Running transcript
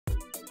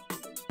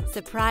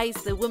Surprise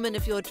the woman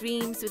of your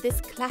dreams with this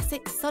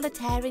classic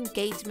solitaire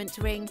engagement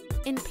ring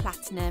in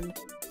platinum.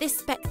 This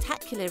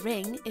spectacular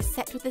ring is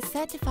set with a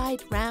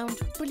certified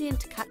round,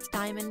 brilliant cut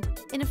diamond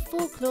in a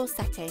 4-claw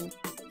setting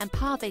and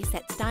pave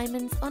set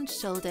diamonds on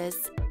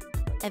shoulders.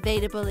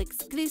 Available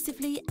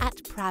exclusively at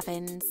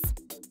Pravins.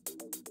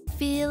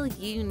 Feel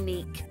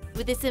unique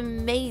with this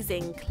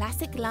amazing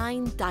classic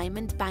line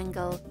diamond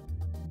bangle.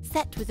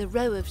 Set with a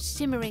row of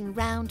shimmering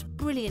round,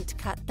 brilliant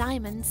cut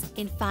diamonds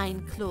in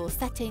fine claw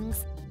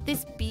settings,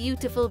 this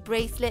beautiful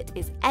bracelet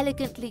is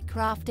elegantly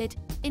crafted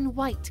in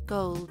white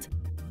gold.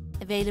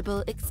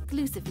 Available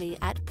exclusively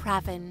at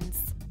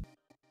Pravins.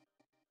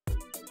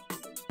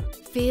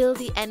 Feel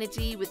the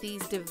energy with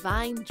these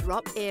divine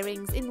drop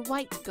earrings in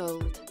white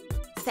gold.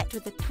 Set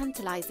with a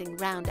tantalising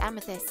round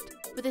amethyst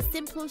with a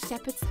simple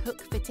shepherd's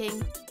hook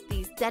fitting,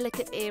 these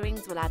delicate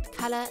earrings will add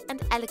colour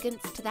and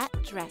elegance to that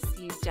dress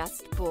you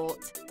just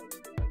bought.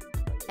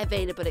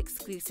 Available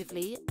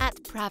exclusively at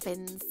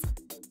Pravins.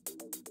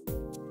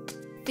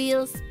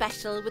 Feel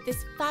special with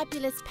this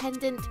fabulous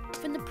pendant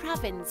from the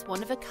Pravins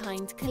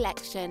one-of-a-kind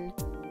collection.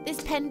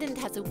 This pendant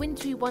has a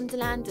wintry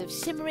wonderland of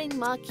shimmering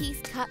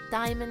marquise cut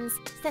diamonds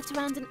set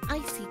around an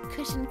icy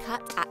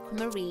cushion-cut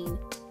aquamarine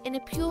in a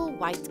pure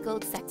white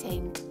gold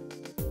setting.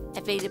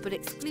 Available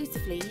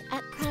exclusively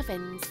at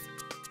Pravins.